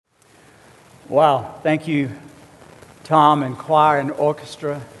Wow, thank you, Tom and choir and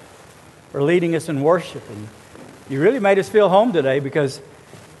orchestra, for leading us in worship. And you really made us feel home today because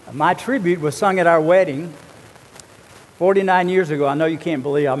my tribute was sung at our wedding 49 years ago. I know you can't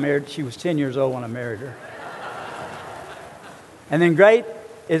believe I married. She was 10 years old when I married her. And then Great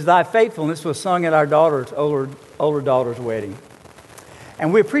is Thy Faithfulness was sung at our older daughter's wedding.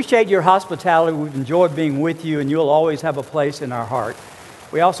 And we appreciate your hospitality. We've enjoyed being with you, and you'll always have a place in our heart.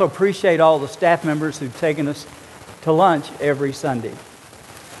 We also appreciate all the staff members who've taken us to lunch every Sunday.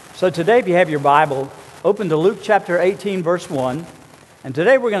 So today, if you have your Bible, open to Luke chapter 18, verse 1. And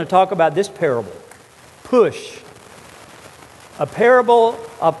today we're going to talk about this parable, Push, a parable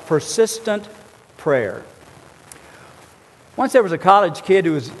of persistent prayer. Once there was a college kid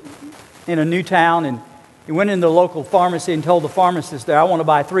who was in a new town, and he went into the local pharmacy and told the pharmacist there, I want to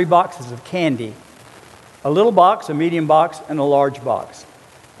buy 3 boxes of candy. A little box, a medium box, and a large box.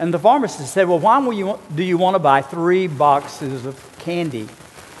 And the pharmacist said, well, why do you want to buy 3 boxes of candy?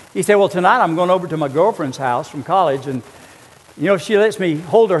 He said, well, tonight I'm going over to my girlfriend's house from college, and if she lets me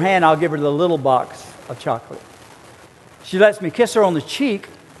hold her hand, I'll give her the little box of chocolate. She lets me kiss her on the cheek,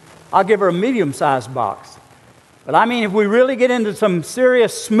 I'll give her a medium-sized box. But if we really get into some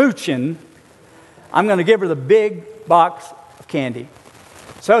serious smooching, I'm going to give her the big box of candy.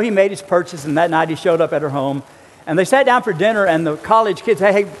 So he made his purchase, and that night he showed up at her home. And they sat down for dinner, and the college kid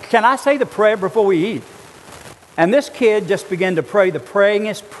said, hey, can I say the prayer before we eat? And this kid just began to pray the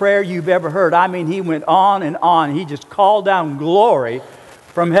prayingest prayer you've ever heard. He went on and on. He just called down glory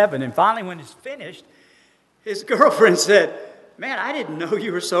from heaven. And finally, when he's finished, his girlfriend said, man, I didn't know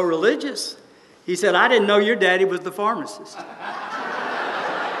you were so religious. He said, I didn't know your daddy was the pharmacist.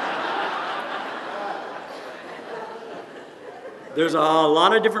 There's a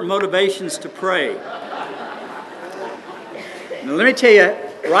lot of different motivations to pray. Now, let me tell you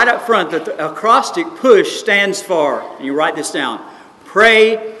right up front that the acrostic PUSH stands for, and you write this down,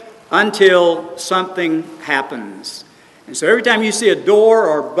 pray until something happens. And so every time you see a door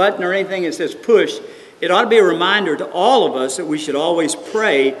or a button or anything that says PUSH, it ought to be a reminder to all of us that we should always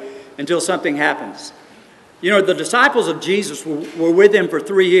pray until something happens. The disciples of Jesus were with him for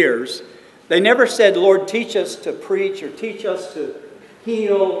 3 years. They never said, Lord, teach us to preach, or teach us to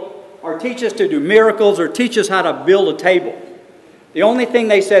heal, or teach us to do miracles, or teach us how to build a table. The only thing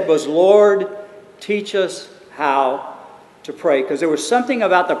they said was, Lord, teach us how to pray. Because there was something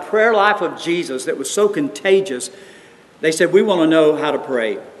about the prayer life of Jesus that was so contagious. They said, we want to know how to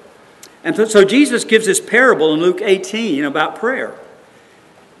pray. And so Jesus gives this parable in Luke 18 about prayer.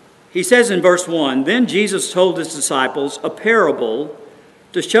 He says in verse 1, then Jesus told his disciples a parable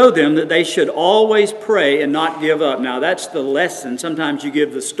to show them that they should always pray and not give up. Now, that's the lesson. Sometimes you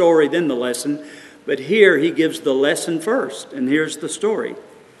give the story, then the lesson. But here he gives the lesson first. And here's the story.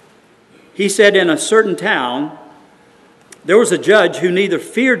 He said, in a certain town, there was a judge who neither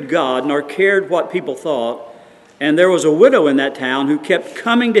feared God nor cared what people thought. And there was a widow in that town who kept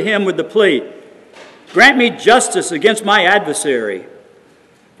coming to him with the plea, grant me justice against my adversary.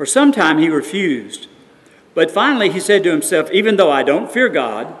 For some time he refused. But finally he said to himself, even though I don't fear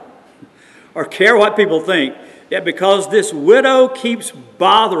God or care what people think, yet because this widow keeps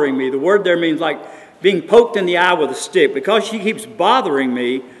bothering me, the word there means like being poked in the eye with a stick. Because she keeps bothering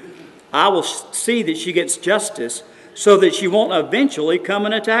me, I will see that she gets justice so that she won't eventually come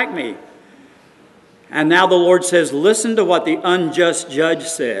and attack me. And now the Lord says, listen to what the unjust judge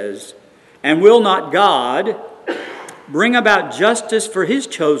says. And will not God bring about justice for his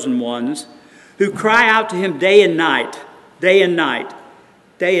chosen ones who cry out to him day and night, day and night,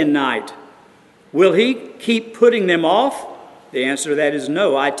 day and night? Will he keep putting them off? The answer to that is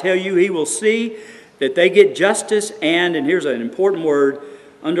no. I tell you, he will see that they get justice and here's an important word,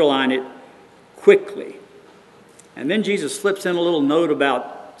 underline it, quickly. And then Jesus slips in a little note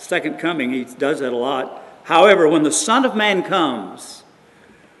about second coming. He does that a lot. However, when the Son of Man comes,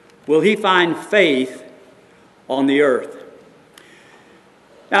 will he find faith on the earth?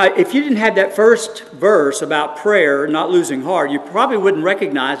 Now, if you didn't have that first verse about prayer, not losing heart, you probably wouldn't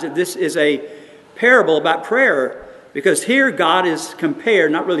recognize that this is a parable about prayer, because here God is compared,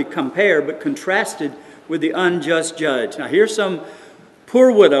 not really compared, but contrasted with the unjust judge. Now, here's some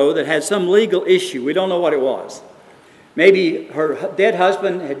poor widow that had some legal issue. We don't know what it was. Maybe her dead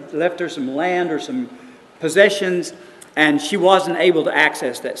husband had left her some land or some possessions, and she wasn't able to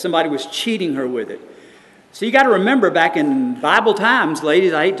access that. Somebody was cheating her with it. So you got to remember, back in Bible times,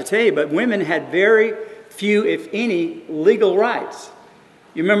 ladies, I hate to tell you, but women had very few, if any, legal rights.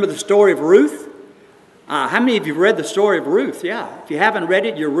 You remember the story of Ruth? How many of you have read the story of Ruth? Yeah. If you haven't read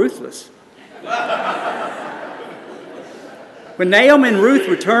it, you're ruthless. When Naomi and Ruth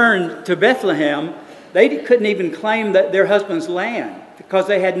returned to Bethlehem, they couldn't even claim that their husband's land because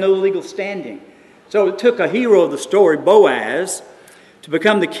they had no legal standing. So it took a hero of the story, Boaz, to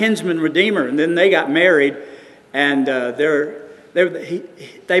become the kinsman redeemer. And then they got married, and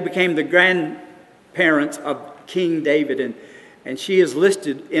they became the grandparents of King David. And she is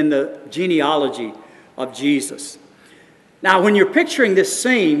listed in the genealogy of Jesus. Now, when you're picturing this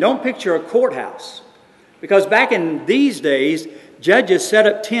scene, don't picture a courthouse. Because back in these days, judges set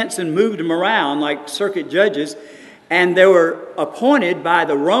up tents and moved them around like circuit judges. And they were appointed by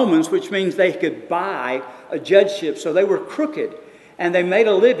the Romans, which means they could buy a judgeship. So they were crooked. And they made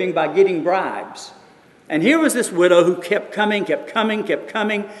a living by getting bribes. And here was this widow who kept coming.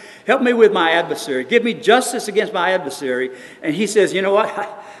 Help me with my adversary. Give me justice against my adversary. And he says, you know what?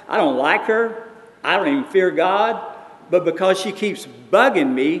 I don't like her. I don't even fear God. But because she keeps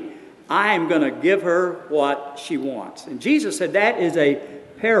bugging me, I am going to give her what she wants. And Jesus said that is a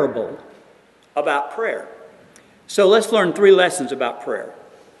parable about prayer. So let's learn 3 lessons about prayer.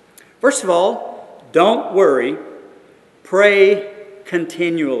 First of all, don't worry. Pray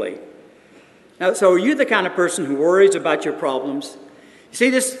continually. Now, so are you the kind of person who worries about your problems? You see,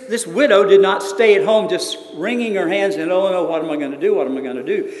 this widow did not stay at home just wringing her hands and, oh no, what am I going to do? What am I going to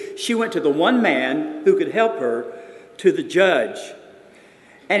do? She went to the one man who could help her, to the judge.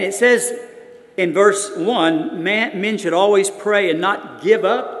 And it says in verse 1, men should always pray and not give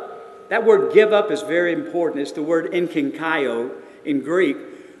up. That word give up is very important. It's the word enkinkaio in Greek,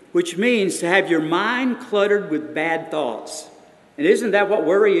 which means to have your mind cluttered with bad thoughts. And isn't that what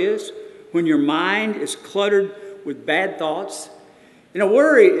worry is? When your mind is cluttered with bad thoughts. You know,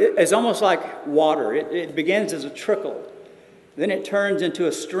 worry is almost like water. It begins as a trickle. Then it turns into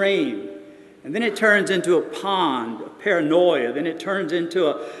a stream. And then it turns into a pond, a paranoia. Then it turns into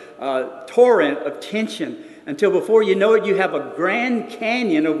a torrent of tension. Until before you know it, you have a Grand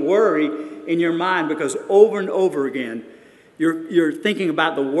Canyon of worry in your mind because over and over again, you're thinking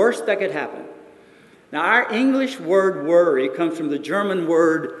about the worst that could happen. Now, our English word worry comes from the German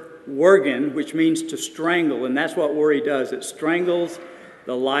word würgen, which means to strangle, and that's what worry does. It strangles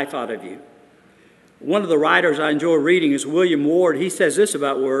the life out of you. One of the writers I enjoy reading is William Ward. He says this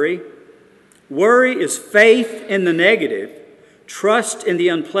about worry. Worry is faith in the negative, trust in the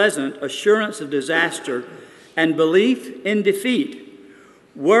unpleasant, assurance of disaster, and belief in defeat.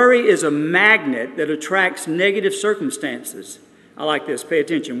 Worry is a magnet that attracts negative circumstances. I like this. Pay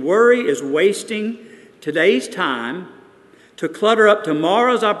attention. Worry is wasting today's time to clutter up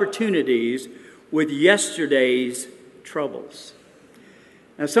tomorrow's opportunities with yesterday's troubles.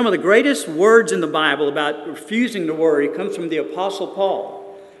 Now, some of the greatest words in the Bible about refusing to worry comes from the Apostle Paul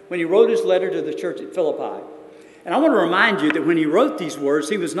when he wrote his letter to the church at Philippi. And I want to remind you that when he wrote these words,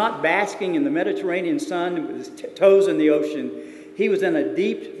 he was not basking in the Mediterranean sun with his toes in the ocean. He was in a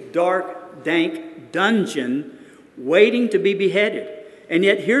deep, dark, dank dungeon waiting to be beheaded. And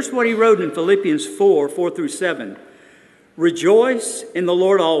yet here's what he wrote in Philippians 4:4-7. Rejoice in the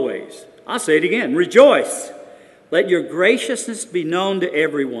Lord always. I'll say it again. Rejoice. Let your graciousness be known to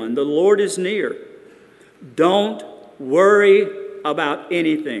everyone. The Lord is near. Don't worry about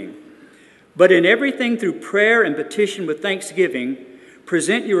anything. But in everything through prayer and petition with thanksgiving,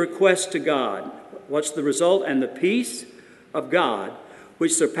 present your requests to God. What's the result? And the peace of God,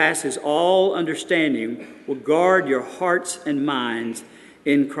 which surpasses all understanding, will guard your hearts and minds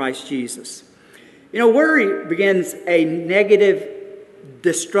in Christ Jesus. You know, worry begins a negative,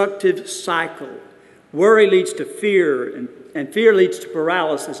 destructive cycle. Worry leads to fear, and fear leads to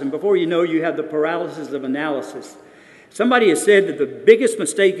paralysis. And before you know, you have the paralysis of analysis. Somebody has said that the biggest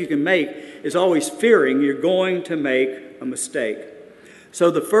mistake you can make is always fearing you're going to make a mistake. So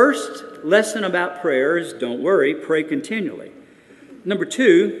the first lesson about prayer is don't worry, pray continually. Number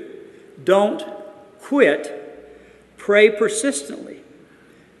 2, don't quit, pray persistently.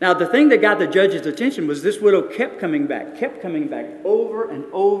 Now, the thing that got the judge's attention was this widow kept coming back over and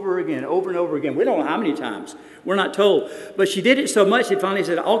over again. We don't know how many times. We're not told. But she did it so much, he finally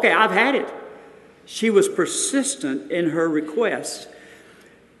said, okay, I've had it. She was persistent in her request.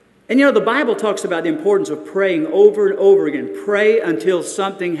 And you know, the Bible talks about the importance of praying over and over again. Pray until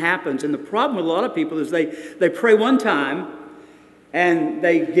something happens. And the problem with a lot of people is they pray one time and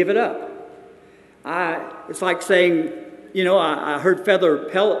they give it up. It's like saying, you know, I heard feather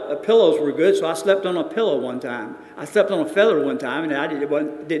pillows were good, so I slept on a pillow one time. I slept on a feather one time, and I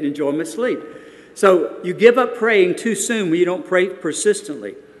didn't enjoy my sleep. So you give up praying too soon when you don't pray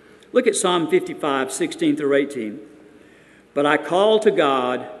persistently. Look at Psalm 55:16-18. But I call to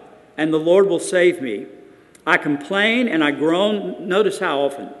God, and the Lord will save me. I complain and I groan, notice how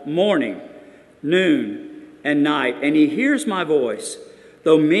often, morning, noon, and night, and he hears my voice.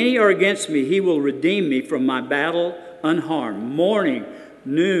 Though many are against me, he will redeem me from my battle unharmed, morning,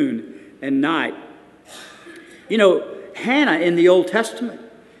 noon, and night. You know, Hannah in the Old Testament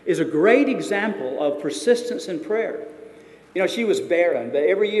is a great example of persistence in prayer. You know, she was barren, but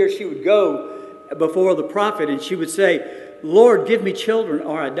every year she would go before the prophet and she would say, Lord, give me children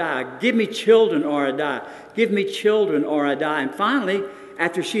or I die. Give me children or I die. Give me children or I die. And finally,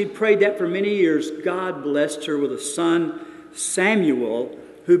 after she had prayed that for many years, God blessed her with a son, Samuel,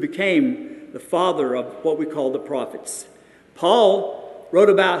 who became the father of what we call the prophets. Paul wrote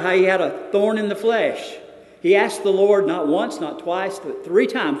about how he had a thorn in the flesh. He asked the Lord not once, not twice, but 3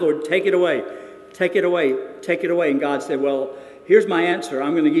 times, Lord, take it away, take it away, take it away. And God said, well, here's my answer.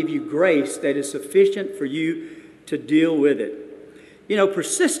 I'm going to give you grace that is sufficient for you to deal with it. You know,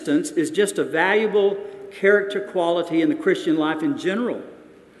 persistence is just a valuable character quality in the Christian life in general.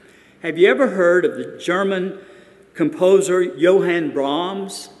 Have you ever heard of the German composer Johann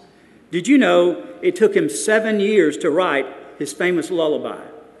Brahms? Did you know it took him 7 years to write his famous lullaby?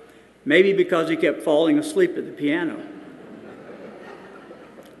 Maybe because he kept falling asleep at the piano.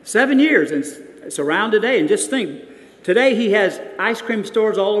 7 years, and it's around today. And just think, today he has ice cream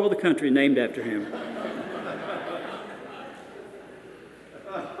stores all over the country named after him.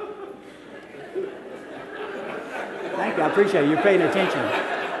 Thank you, I appreciate it. You're paying attention.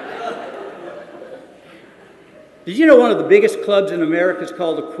 Did you know one of the biggest clubs in America is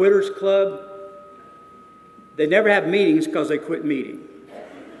called the Quitters Club? They never have meetings because they quit meeting.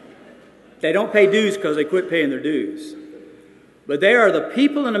 They don't pay dues because they quit paying their dues. But they are the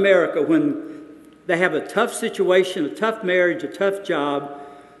people in America when they have a tough situation, a tough marriage, a tough job,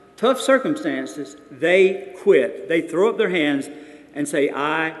 tough circumstances, they quit. They throw up their hands and say,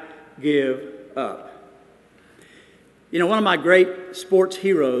 I give up. You know, one of my great sports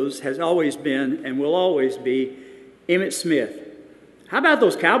heroes has always been and will always be Emmitt Smith. How about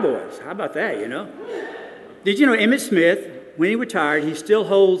those Cowboys? How about that, you know? Did you know Emmitt Smith, when he retired, he still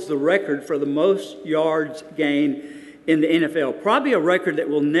holds the record for the most yards gained in the NFL. Probably a record that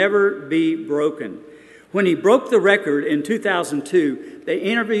will never be broken. When he broke the record in 2002, they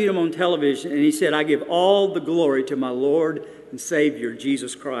interviewed him on television and he said, I give all the glory to my Lord and Savior,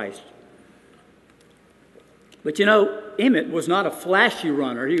 Jesus Christ. But you know, Emmitt was not a flashy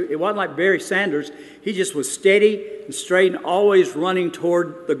runner. It wasn't like Barry Sanders. He just was steady and straight and always running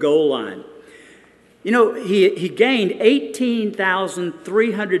toward the goal line. You know, he gained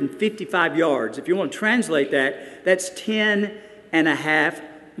 18,355 yards. If you want to translate that, that's 10 and a half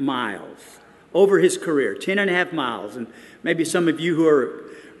miles over his career, 10 and a half miles. And maybe some of you who are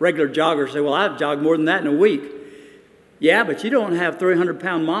regular joggers say, well, I've jogged more than that in a week. Yeah, but you don't have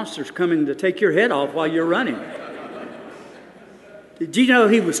 300-pound monsters coming to take your head off while you're running. Did you know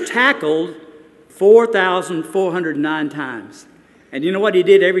he was tackled 4,409 times? And you know what he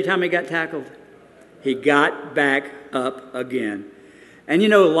did every time he got tackled? He got back up again. And you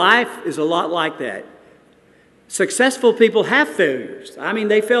know, life is a lot like that. Successful people have failures. I mean,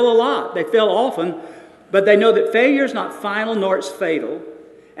 they fail a lot. They fail often. But they know that failure is not final nor it's fatal.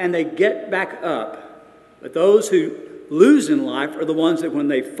 And they get back up. But those who lose in life are the ones that when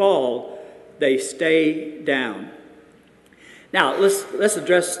they fall, they stay down. Now, let's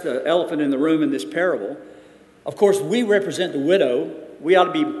address the elephant in the room in this parable. Of course, we represent the widow. We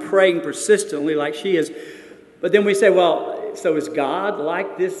ought to be praying persistently like she is. But then we say, well, so is God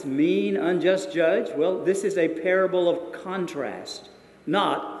like this mean, unjust judge? Well, this is a parable of contrast,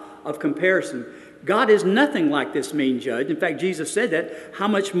 not of comparison. God is nothing like this mean judge. In fact, Jesus said that. How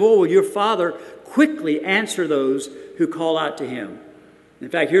much more will your Father quickly answer those who call out to him? In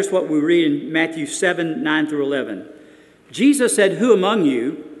fact, here's what we read in Matthew 7, 9 through 11. Jesus said, who among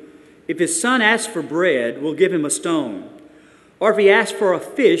you, if his son asks for bread, will give him a stone? Or if he asks for a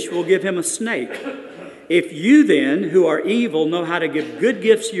fish, will give him a snake? If you then, who are evil, know how to give good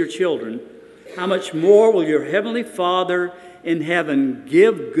gifts to your children, how much more will your heavenly Father in heaven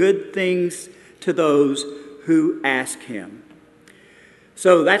give good things to those who ask him?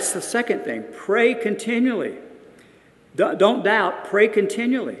 So that's the second thing. Pray continually. Don't doubt. Pray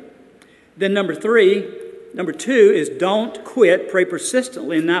continually. Then number two is don't quit. Pray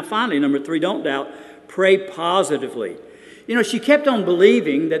persistently. And now finally, number 3, don't doubt. Pray positively. You know, she kept on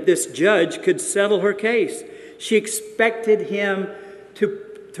believing that this judge could settle her case. She expected him to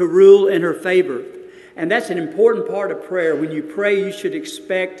rule in her favor. And that's an important part of prayer. When you pray, you should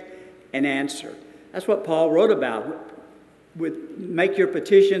expect an answer. That's what Paul wrote about. Make your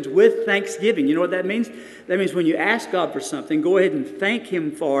petitions with thanksgiving. You know what that means? That means when you ask God for something, go ahead and thank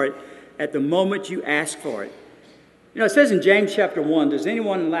him for it at the moment you ask for it. You know, it says in James chapter 1, does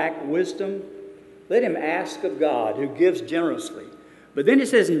anyone lack wisdom? let him ask of God, who gives generously. But then it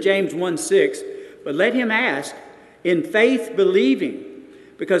says in James 1:6, but let him ask in faith believing,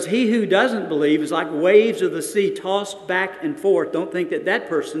 because he who doesn't believe is like waves of the sea tossed back and forth. Don't think that that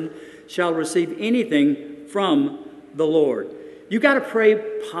person shall receive anything from the Lord. You've got to pray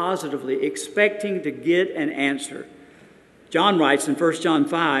positively, expecting to get an answer. John writes in 1 John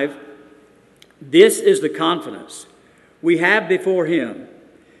 5, this is the confidence we have before him.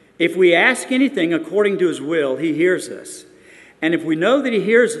 If we ask anything according to his will, he hears us. And if we know that he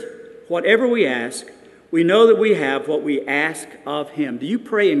hears whatever we ask, we know that we have what we ask of him. Do you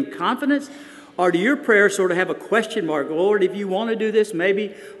pray in confidence, or do your prayers sort of have a question mark? Lord, if you want to do this,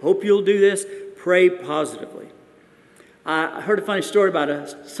 maybe, hope you'll do this. Pray positively. I heard a funny story about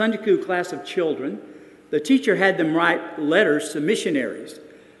a Sunday school class of children. The teacher had them write letters to missionaries.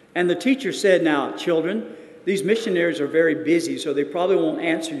 And the teacher said, now, children, these missionaries are very busy, so they probably won't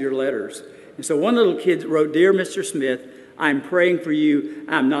answer your letters. And so one little kid wrote, Dear Mr. Smith, I'm praying for you.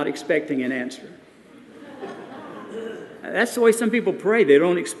 I'm not expecting an answer. That's the way some people pray. They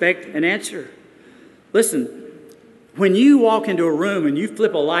don't expect an answer. Listen, when you walk into a room and you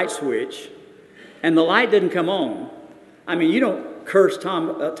flip a light switch and the light doesn't come on, I mean, you don't curse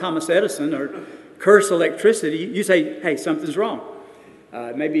Thomas Edison or curse electricity. You say, hey, something's wrong.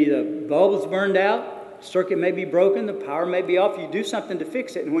 Maybe the bulb is burned out. Circuit may be broken, the power may be off. You do something to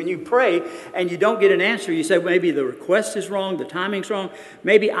fix it. And when you pray and you don't get an answer, you say, maybe the request is wrong, the timing's wrong.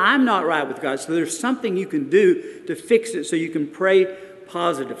 Maybe I'm not right with God. So there's something you can do to fix it so you can pray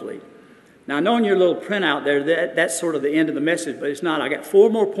positively. Now, I know in your little printout there, that's sort of the end of the message, but it's not. I got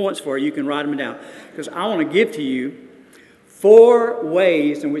 4 more points for you. You can write them down. Because I want to give to you 4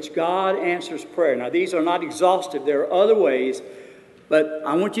 ways in which God answers prayer. Now, these are not exhaustive. There are other ways. But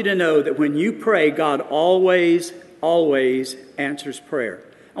I want you to know that when you pray, God always, always answers prayer.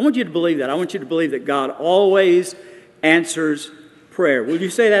 I want you to believe that. I want you to believe that God always answers prayer. Will you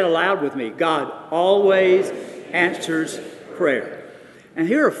say that aloud with me? God always answers prayer. And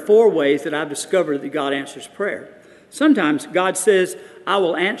here are 4 ways that I've discovered that God answers prayer. Sometimes God says, I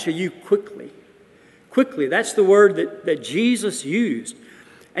will answer you quickly. Quickly, that's the word that Jesus used.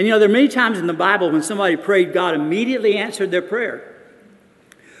 And you know, there are many times in the Bible when somebody prayed, God immediately answered their prayer.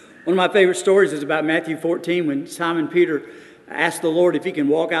 One of my favorite stories is about Matthew 14 when Simon Peter asked the Lord if he can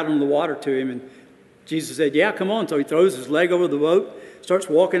walk out on the water to him. And Jesus said, yeah, come on. So he throws his leg over the boat, starts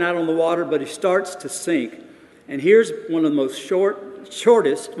walking out on the water, but he starts to sink. And here's one of the most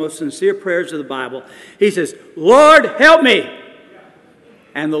shortest, most sincere prayers of the Bible. He says, Lord, help me.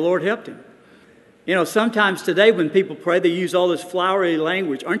 And the Lord helped him. You know, sometimes today when people pray, they use all this flowery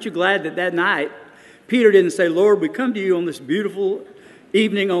language. Aren't you glad that night Peter didn't say, Lord, we come to you on this beautiful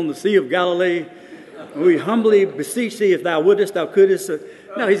evening on the Sea of Galilee. We humbly beseech thee, if thou wouldest, thou couldest.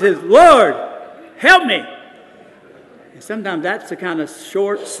 No, he says, Lord, help me. And sometimes that's the kind of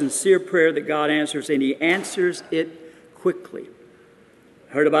short, sincere prayer that God answers, and he answers it quickly.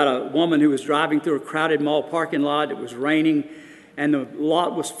 I heard about a woman who was driving through a crowded mall parking lot. It was raining, and the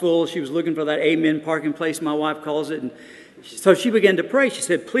lot was full. She was looking for that amen parking place, my wife calls it, and so she began to pray. She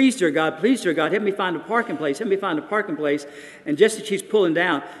said, please, dear God, help me find a parking place. Help me find a parking place. And just as she's pulling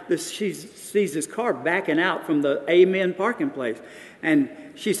down, she sees this car backing out from the amen parking place. And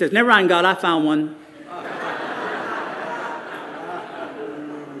she says, never mind, God, I found one.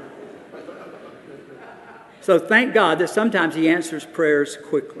 So thank God that sometimes he answers prayers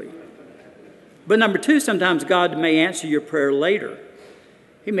quickly. But number 2, sometimes God may answer your prayer later.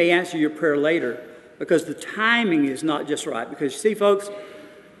 He may answer your prayer later, because the timing is not just right. Because you see, folks,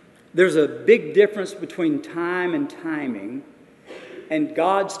 there's a big difference between time and timing. And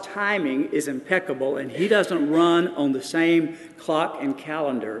God's timing is impeccable, and he doesn't run on the same clock and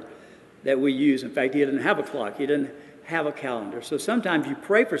calendar that we use. In fact, he didn't have a clock. He didn't have a calendar. So sometimes you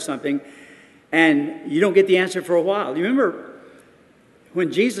pray for something, and you don't get the answer for a while. You remember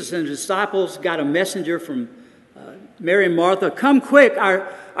when Jesus and his disciples got a messenger from Mary and Martha, come quick,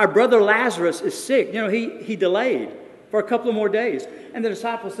 our brother Lazarus is sick. You know, he delayed for a couple of more days. And the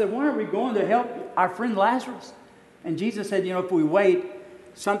disciples said, why aren't we going to help our friend Lazarus? And Jesus said, you know, if we wait,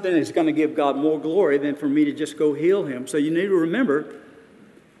 something is going to give God more glory than for me to just go heal him. So you need to remember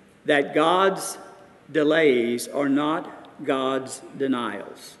that God's delays are not God's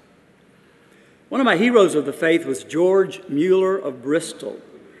denials. One of my heroes of the faith was George Mueller of Bristol.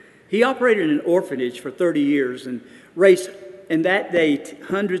 He operated an orphanage for 30 years and raised, in that day,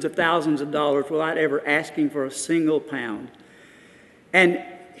 hundreds of thousands of dollars without ever asking for a single pound. And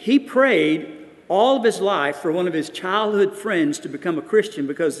he prayed all of his life for one of his childhood friends to become a Christian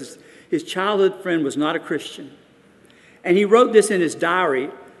because his childhood friend was not a Christian. And he wrote this in his diary.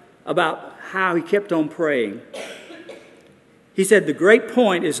 about how he kept on praying. He said, the great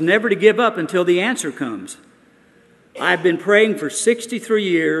point is never to give up until the answer comes. I've been praying for 63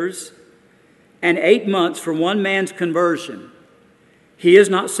 years and 8 months for one man's conversion. He is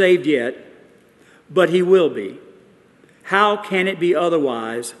not saved yet, but he will be. How can it be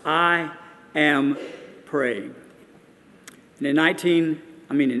otherwise? I am praying. And in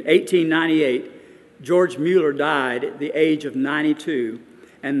 1898, George Mueller died at the age of 92.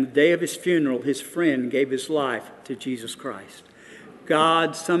 And the day of his funeral, his friend gave his life to Jesus Christ.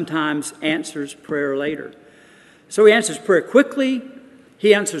 God sometimes answers prayer later. So he answers prayer quickly.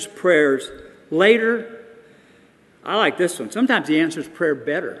 He answers prayers later. I like this one. Sometimes he answers prayer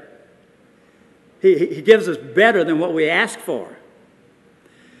better. He gives us better than what we ask for.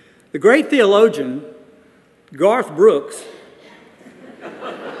 The great theologian, Garth Brooks,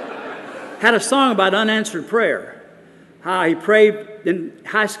 had a song about unanswered prayer. How he prayed in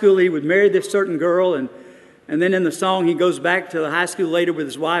high school he would marry this certain girl, and then in the song he goes back to the high school later with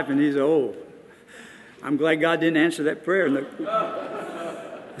his wife, and he's, oh, I'm glad God didn't answer that prayer.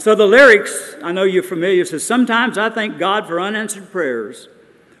 So the lyrics, I know you're familiar, says, sometimes I thank God for unanswered prayers.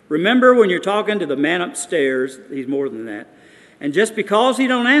 Remember when you're talking to the man upstairs, he's more than that. And just because he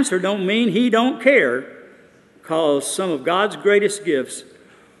don't answer don't mean he don't care, because some of God's greatest gifts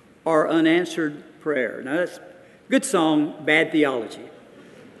are unanswered prayer. Now that's good song, bad theology,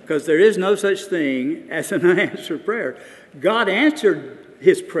 because there is no such thing as an unanswered prayer. God answered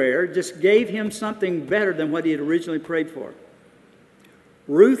his prayer, just gave him something better than what he had originally prayed for.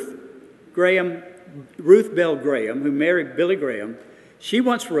 Ruth Bell Graham, who married Billy Graham, she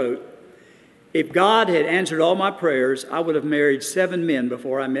once wrote, if God had answered all my prayers, I would have married 7 men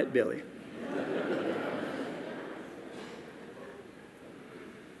before I met Billy.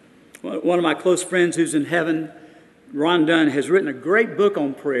 One of my close friends who's in heaven, Ron Dunn, has written a great book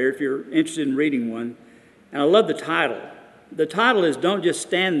on prayer, if you're interested in reading one. And I love the title. The title is Don't Just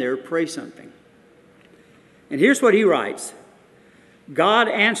Stand There, Pray Something. And here's what he writes. God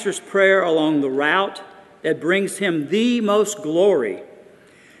answers prayer along the route that brings him the most glory.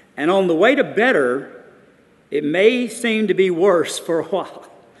 And on the way to better, it may seem to be worse for a while.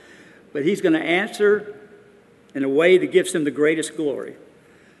 But he's going to answer in a way that gives him the greatest glory.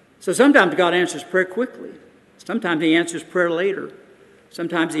 So sometimes God answers prayer quickly. Sometimes he answers prayer later.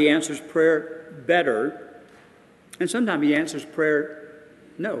 Sometimes he answers prayer better. And sometimes he answers prayer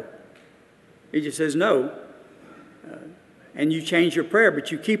no. He just says no. And you change your prayer,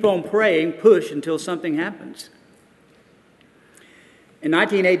 but you keep on praying, push until something happens. In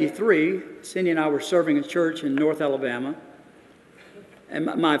 1983, Cindy and I were serving a church in North Alabama. And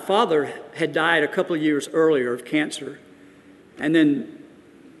my father had died a couple of years earlier of cancer. And then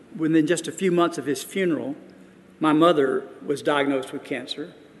within just a few months of his funeral, my mother was diagnosed with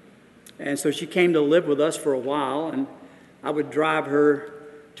cancer. And so she came to live with us for a while, and I would drive her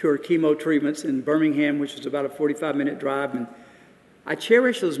to her chemo treatments in Birmingham, which was about a 45-minute drive. And I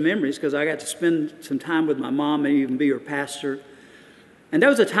cherish those memories because I got to spend some time with my mom and even be her pastor. And that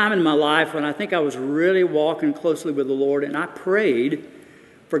was a time in my life when I think I was really walking closely with the Lord, and I prayed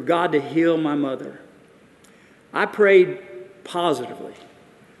for God to heal my mother. I prayed positively.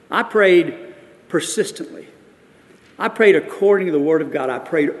 I prayed persistently. I prayed according to the Word of God. I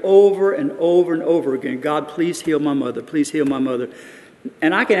prayed over and over and over again, God, please heal my mother. Please heal my mother.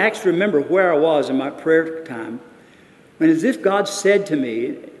 And I can actually remember where I was in my prayer time. And as if God said to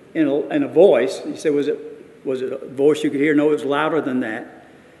me in a voice, he said, was it a voice you could hear? No, it was louder than that.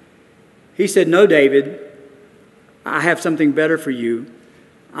 He said, no, David, I have something better for you.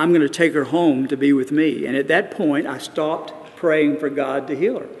 I'm going to take her home to be with me. And at that point, I stopped praying for God to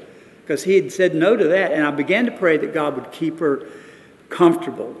heal her, because he had said no to that. And I began to pray that God would keep her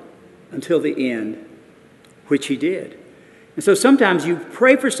comfortable until the end, which he did. And so sometimes you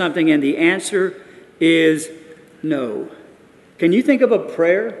pray for something and the answer is no. Can you think of a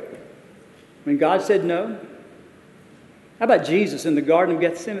prayer when God said no? How about Jesus in the Garden of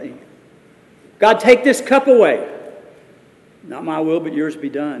Gethsemane? God, take this cup away. Not my will, but yours be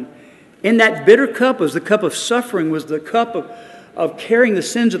done. In that bitter cup was the cup of suffering, was the cup of carrying the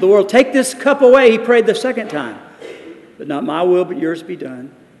sins of the world. Take this cup away, he prayed the second time. But not my will, but yours be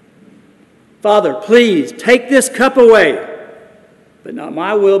done. Father, please take this cup away. But not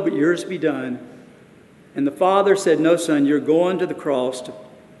my will, but yours be done. And the Father said, no, son, you're going to the cross to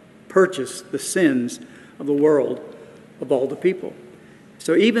purchase the sins of the world, of all the people.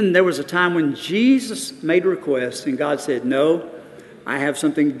 So even there was a time when Jesus made a request and God said, no, I have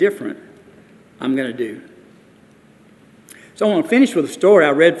something different I'm going to do. So I want to finish with a story I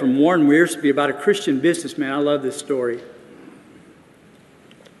read from Warren Wiersbe about a Christian businessman. I love this story.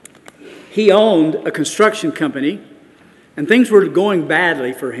 he owned a construction company, and things were going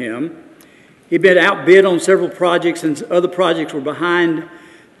badly for him. He'd been outbid on several projects, and other projects were behind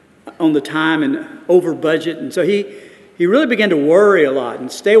on the time and over budget. And so he really began to worry a lot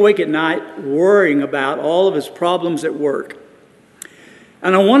and stay awake at night worrying about all of his problems at work.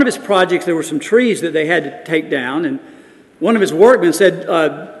 And on one of his projects, there were some trees that they had to take down. And one of his workmen said,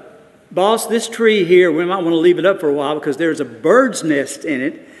 boss, this tree here, we might want to leave it up for a while because there's a bird's nest in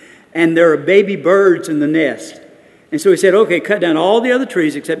it, and there are baby birds in the nest. And so he said, okay, cut down all the other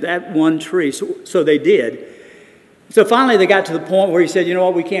trees except that one tree. So they did. So finally they got to the point where he said, you know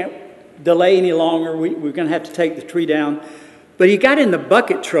what, we can't delay any longer. We're going to have to take the tree down. But he got in the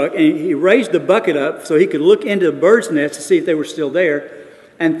bucket truck and he raised the bucket up so he could look into the bird's nest to see if they were still there.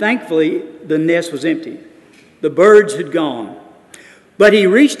 And thankfully, the nest was empty. The birds had gone. But he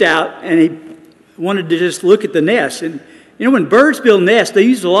reached out and he wanted to just look at the nest. And you know, when birds build nests, they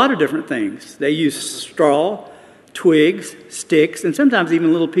use a lot of different things. They use straw, twigs, sticks, and sometimes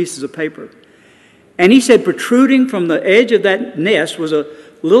even little pieces of paper. And he said protruding from the edge of that nest was a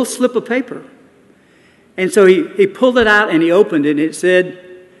little slip of paper. And so he pulled it out and he opened it and it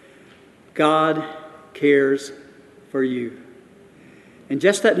said, God cares for you. And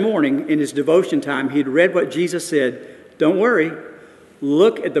just that morning in his devotion time, he'd read what Jesus said, don't worry,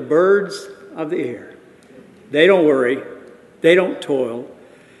 look at the birds of the air. They don't worry, they don't toil,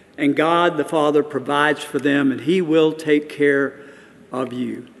 and God the Father provides for them and he will take care of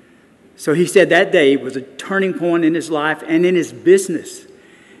you. So he said that day was a turning point in his life and in his business.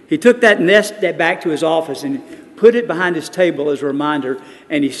 He took that nest back to his office and put it behind his table as a reminder,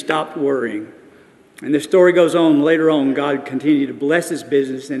 and he stopped worrying. And the story goes on. Later on, God continued to bless his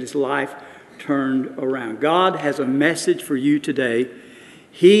business and his life turned around. God has a message for you today.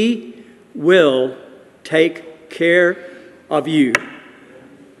 He will take care of you.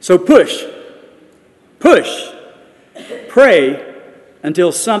 So push, pray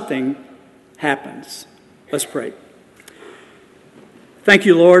until something happens. Let's pray. Thank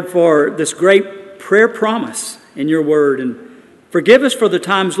you, Lord, for this great prayer promise in your word. And forgive us for the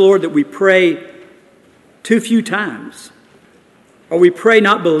times, Lord, that we pray too few times, or we pray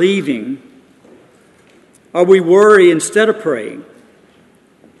not believing, or we worry instead of praying.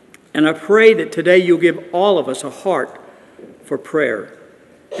 And I pray that today you'll give all of us a heart for prayer,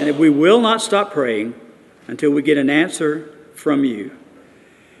 and that we will not stop praying until we get an answer from you.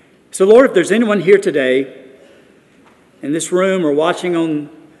 So, Lord, if there's anyone here today in this room or watching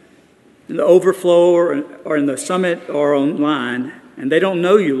on the overflow or in the summit or online, and they don't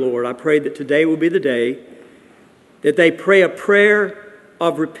know you, Lord, I pray that today will be the day that they pray a prayer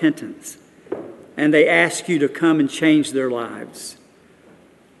of repentance and they ask you to come and change their lives.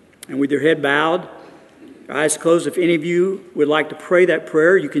 And with your head bowed, your eyes closed, if any of you would like to pray that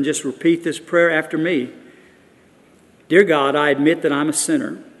prayer, you can just repeat this prayer after me. Dear God, I admit that I'm a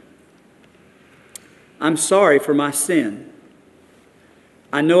sinner. I'm sorry for my sin.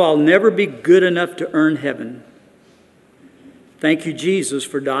 I know I'll never be good enough to earn heaven. Thank you, Jesus,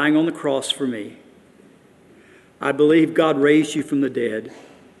 for dying on the cross for me. I believe God raised you from the dead.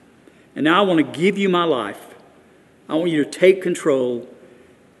 And now I want to give you my life. I want you to take control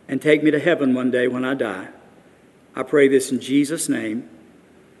and take me to heaven one day when I die. I pray this in Jesus' name.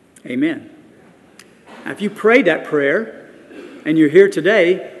 Amen. Now, if you prayed that prayer and you're here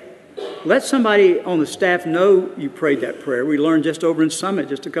today, let somebody on the staff know you prayed that prayer. We learned just over in Summit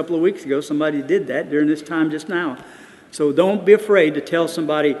just a couple of weeks ago, somebody did that during this time just now. So don't be afraid to tell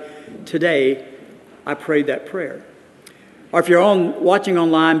somebody today, I prayed that prayer. Or if you're watching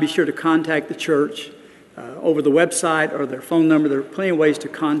online, be sure to contact the church over the website or their phone number. There are plenty of ways to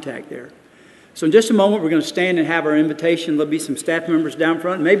contact there. So in just a moment, we're going to stand and have our invitation. There'll be some staff members down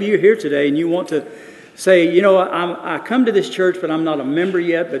front. Maybe you're here today and you want to say, you know, I come to this church, but I'm not a member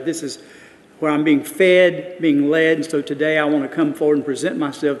yet, but this is where I'm being fed, being led. And so today I want to come forward and present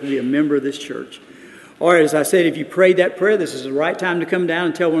myself to be a member of this church. Or as I said, if you prayed that prayer, this is the right time to come down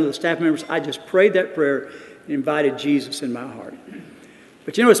and tell one of the staff members, I just prayed that prayer and invited Jesus in my heart.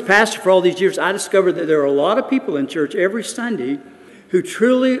 But you know, as pastor for all these years, I discovered that there are a lot of people in church every Sunday who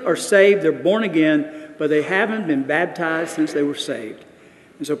truly are saved, they're born again, but they haven't been baptized since they were saved.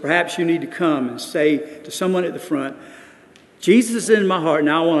 And so perhaps you need to come and say to someone at the front, Jesus is in my heart, and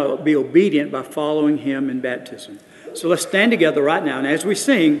I want to be obedient by following him in baptism. So let's stand together right now, and as we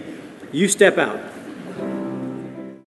sing, you step out.